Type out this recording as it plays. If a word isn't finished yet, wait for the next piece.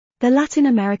The Latin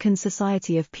American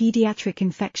Society of Pediatric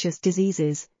Infectious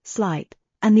Diseases, SLIPE,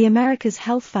 and the America's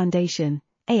Health Foundation,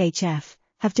 AHF,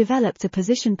 have developed a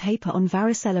position paper on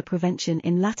varicella prevention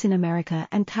in Latin America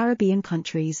and Caribbean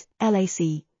countries,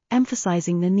 LAC,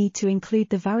 emphasizing the need to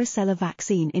include the varicella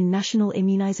vaccine in national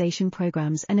immunization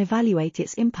programs and evaluate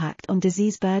its impact on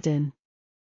disease burden.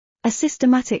 A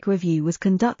systematic review was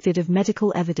conducted of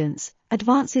medical evidence,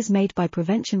 advances made by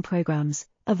prevention programs,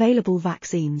 available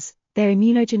vaccines, their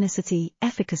immunogenicity,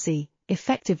 efficacy,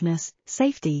 effectiveness,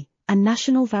 safety, and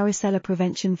national varicella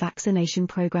prevention vaccination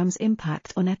programs'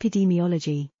 impact on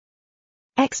epidemiology.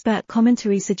 Expert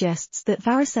commentary suggests that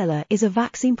varicella is a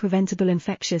vaccine-preventable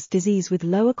infectious disease with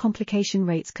lower complication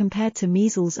rates compared to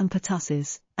measles and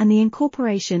pertussis, and the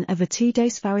incorporation of a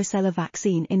 2-dose varicella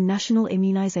vaccine in national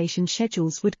immunization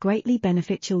schedules would greatly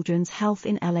benefit children's health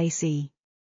in LAC.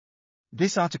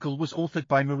 This article was authored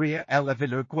by María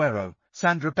Ávila-Agüero,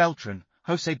 Sandra Beltrán,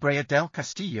 José Brea del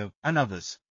Castillo, and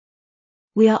others.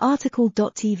 We are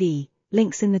article.tv,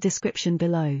 links in the description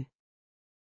below.